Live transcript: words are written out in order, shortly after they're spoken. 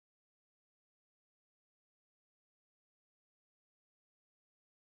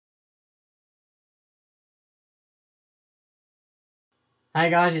Hey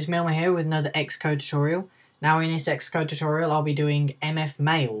guys, it's Mailman here with another Xcode tutorial. Now in this Xcode tutorial I'll be doing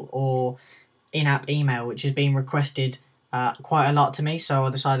MFMail or in-app email, which has been requested quite a lot to me, so I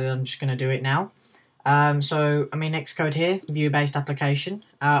decided I'm just going to do it now. So I'm in Xcode here, view-based application.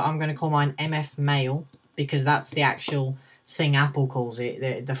 I'm going to call mine MFMail because that's the actual thing Apple calls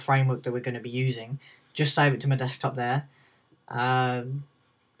it, the framework that we're going to be using. Just save it to my desktop there. I'm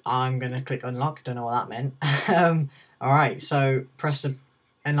going to click unlock, don't know what that meant. Alright, so press the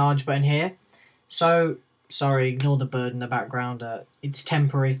enlarge button here. So, sorry, ignore the bird in the background, it's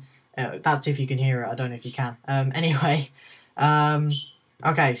temporary. That's if you can hear it, I don't know if you can.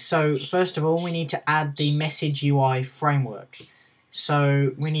 Okay, so first of all we need to add the MessageUI framework.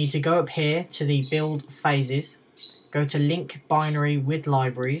 So we need to go up here to the build phases, go to link binary with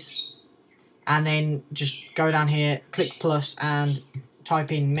libraries, and then just go down here, click plus and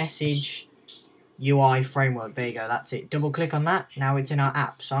type in MessageUI framework. There you go, that's it. Double click on that, now it's in our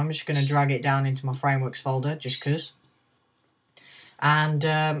app. So I'm just going to drag it down into my frameworks folder just because. And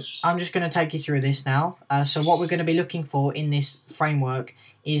I'm just going to take you through this now. So what we're going to be looking for in this framework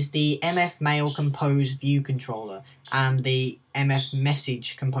is the MFMailComposeViewController and the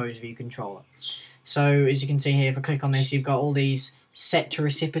MFMessageComposeViewController. So as you can see here, if I click on this, you've got all these set to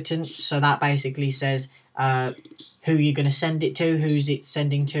recipients. So that basically says who you're going to send it to, who's it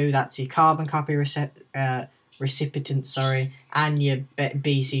sending to. That's your carbon copy recipient, sorry, and your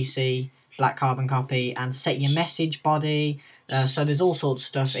BCC, black carbon copy, and set your message body. So there's all sorts of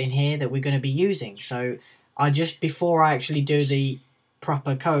stuff in here that we're going to be using. So before I actually do the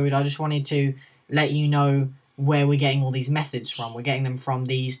proper code, I just wanted to let you know where we're getting all these methods from. We're getting them from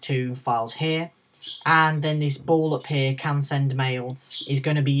these two files here. And then this ball up here, canSendMail, is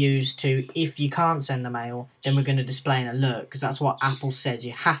going to be used to, if you can't send the mail, then we're going to display an alert, because that's what Apple says.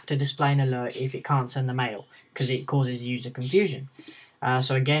 You have to display an alert if it can't send the mail, because it causes user confusion.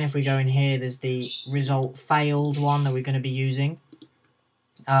 So again, if we go in here, there's the result failed one that we're going to be using.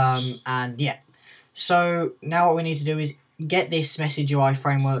 And yeah, so now what we need to do is get this MessageUI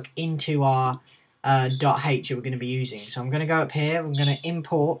framework into our .h that we're going to be using. So I'm going to go up here, we're going to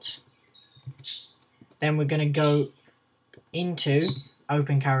import, then we're going to go into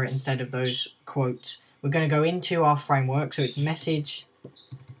OpenCarrot instead of those quotes. We're going to go into our framework, so it's message,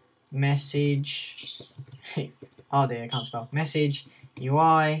 oh dear, I can't spell,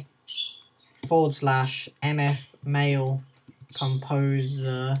 MessageUI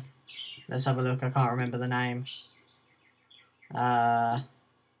 /MFMailComposer. Let's have a look, I can't remember the name.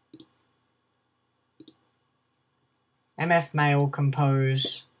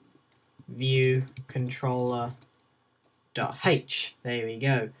 MFMailComposeViewController.h. There we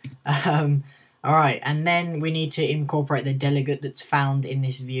go. Alright, and then we need to incorporate the delegate that's found in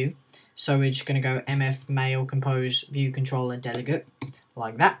this view. So we're just going to go MFMailComposeViewController.Delegate,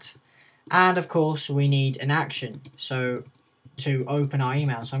 like that. And of course we need an action, so to open our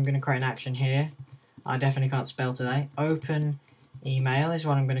email. So I'm going to create an action here. I definitely can't spell today. Open email is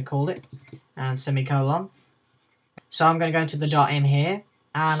what I'm going to call it, and semicolon. So I'm going to go into the .m here,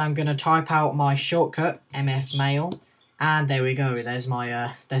 and I'm going to type out my shortcut, MFMail, and there we go, there's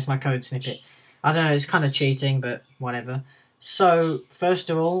my code snippet. I don't know, it's kind of cheating, but whatever. So first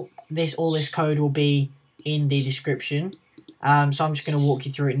of all this code will be in the description. So I'm just going to walk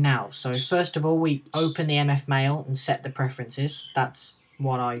you through it now. So first of all, we open the MFMail and set the preferences. That's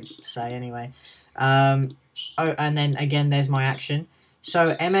what I say anyway. And then again, there's my action.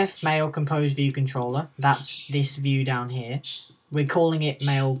 So MFMailComposeViewController, that's this view down here. We're calling it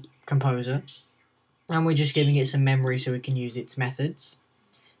MailComposer, and we're just giving it some memory so we can use its methods.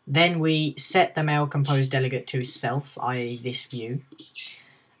 Then we set the MailComposeDelegate to self, i.e. this view.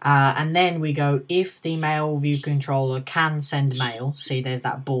 And then we go, if the MailViewController can send mail, see there's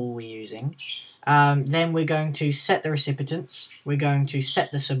that ball we're using, then we're going to set the recipients, we're going to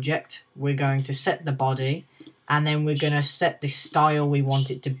set the subject, we're going to set the body, and then we're going to set the style we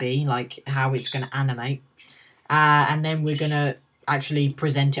want it to be, like how it's going to animate, and then we're going to actually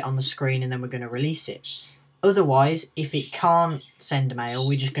present it on the screen, and then we're going to release it. Otherwise, if it can't send mail,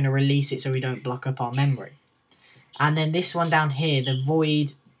 we're just going to release it so we don't block up our memory. And then this one down here, the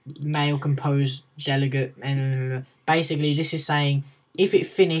void MailComposeDelegate, basically this is saying if it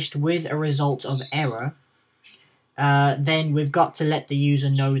finished with a result of error, then we've got to let the user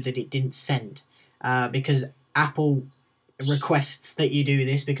know that it didn't send, because Apple requests that you do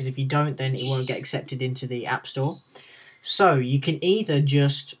this, because if you don't, then it won't get accepted into the App Store. So you can either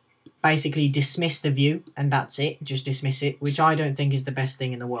just basically dismiss the view, and that's it, just dismiss it, which I don't think is the best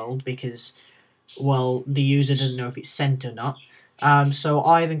thing in the world, because, well, the user doesn't know if it's sent or not. So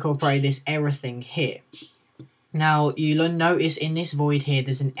I've incorporated this error thing here. Now, you'll notice in this void here,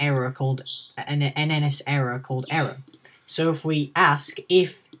 there's an error called, an NSError called error. So if we ask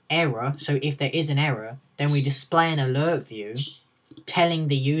if error, so if there is an error, then we display an alert view telling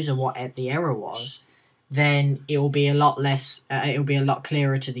the user what the error was, then it will be a lot less, it will be a lot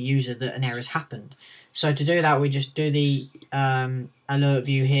clearer to the user that an error has happened. So to do that, we just do the alert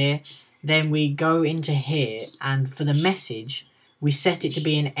view here, then we go into here, and for the message, we set it to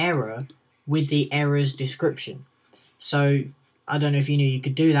be an error with the error's description. So I don't know if you knew you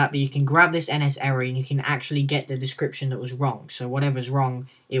could do that, but you can grab this NSError and you can actually get the description that was wrong. So whatever's wrong,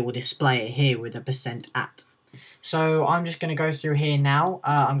 it will display it here with a %at. So I'm just going to go through here now.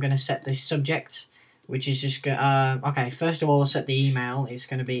 I'm going to set the subject, which is just okay. First of all, I'll set the email. It's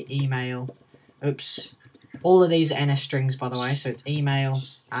going to be email. Oops. All of these are NS strings, by the way. So it's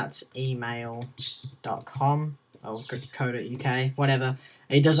email@email.com or co.uk, whatever.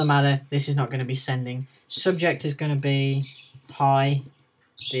 It doesn't matter. This is not going to be sending. Subject is going to be hi.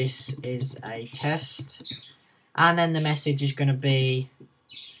 This is a test. And then the message is going to be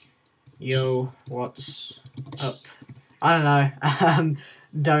yo, what's up? I don't know.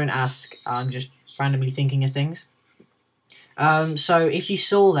 Don't ask. I'm just randomly thinking of things. So if you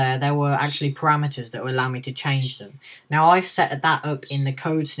saw there were actually parameters that would allow me to change them. Now I set that up in the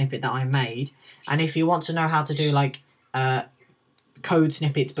code snippet that I made, and if you want to know how to do like code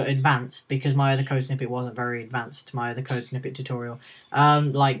snippets but advanced, because my other code snippet wasn't very advanced, my other code snippet tutorial,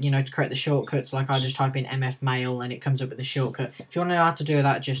 like, you know, to create the shortcuts, like I just type in MFMail and it comes up with the shortcut. If you want to know how to do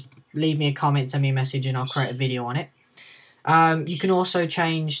that, just leave me a comment, send me a message, and I'll create a video on it. You can also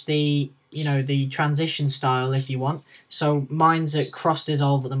change the, you know, the transition style if you want. So mine's at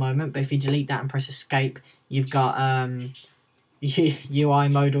CrossDissolve at the moment, but if you delete that and press escape, you've got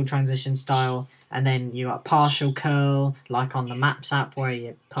UIModalTransitionStyle, and then you got partial curl, like on the Maps app where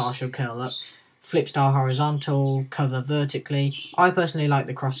you partial curl up, flip style horizontal, cover vertically. I personally like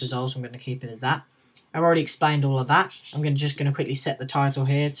the CrossDissolve, so I'm going to keep it as that. I've already explained all of that. I'm just going to quickly set the title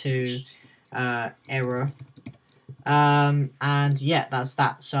here to error. And yeah, that's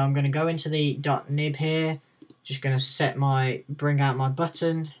that. So I'm going to go into the .nib here, just going to bring out my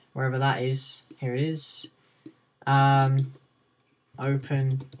button, wherever that is. Here it is. Open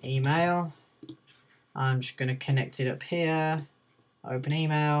email. I'm just going to connect it up here, open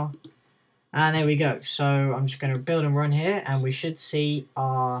email, and there we go. So I'm just going to build and run here, and we should see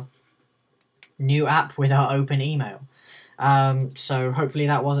our new app with our open email. So hopefully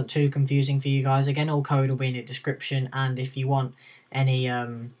that wasn't too confusing for you guys. Again, all code will be in the description, and if you want any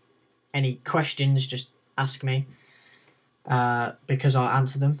questions, just ask me, because I'll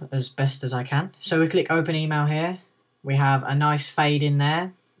answer them as best as I can. So we click open email here. We have a nice fade in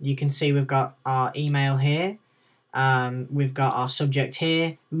there. You can see we've got our email here. We've got our subject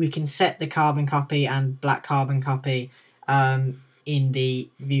here. We can set the carbon copy and black carbon copy in the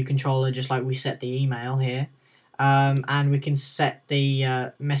view controller, just like we set the email here. And we can set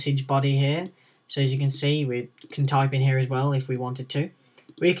the message body here. So as you can see, we can type in here as well if we wanted to.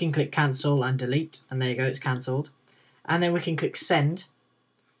 We can click cancel and delete, and there you go, it's cancelled. And then we can click send,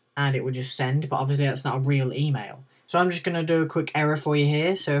 and it will just send, but obviously that's not a real email. So I'm just going to do a quick error for you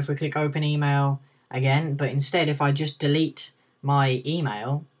here. So if we click open email again, but instead if I just delete my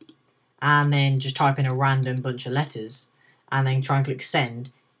email and then just type in a random bunch of letters and then try and click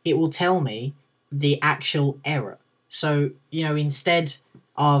send, it will tell me the actual error. So, you know, instead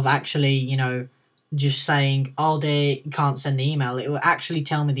of actually, you know, just saying, oh, they can't send the email, it will actually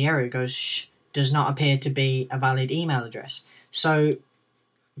tell me the error. It goes, shh, does not appear to be a valid email address. So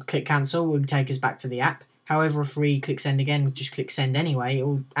click cancel will take us back to the app. However, if we click send again, just click send anyway, it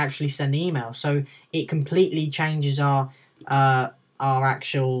will actually send the email. So it completely changes our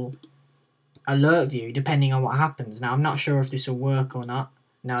actual alert view depending on what happens. Now, I'm not sure if this will work or not.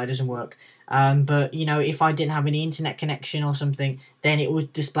 No, it doesn't work. But, you know, if I didn't have any internet connection or something, then it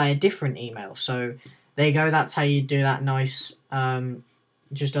would display a different email. So there you go. That's how you do that nice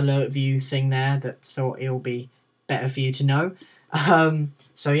just alert view thing there that thought it will be better for you to know.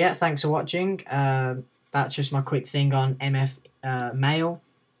 So, yeah, thanks for watching. That's just my quick thing on MFMail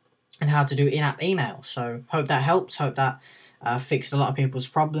and how to do in-app email. So hope that helps. Hope that fixed a lot of people's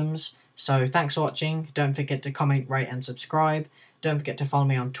problems. So thanks for watching. Don't forget to comment, rate, and subscribe. Don't forget to follow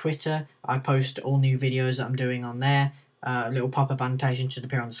me on Twitter. I post all new videos that I'm doing on there. A little pop-up annotation should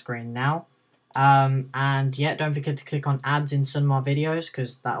appear on the screen now. And yeah, don't forget to click on ads in some of my videos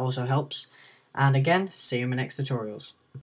because that also helps. And again, see you in my next tutorials.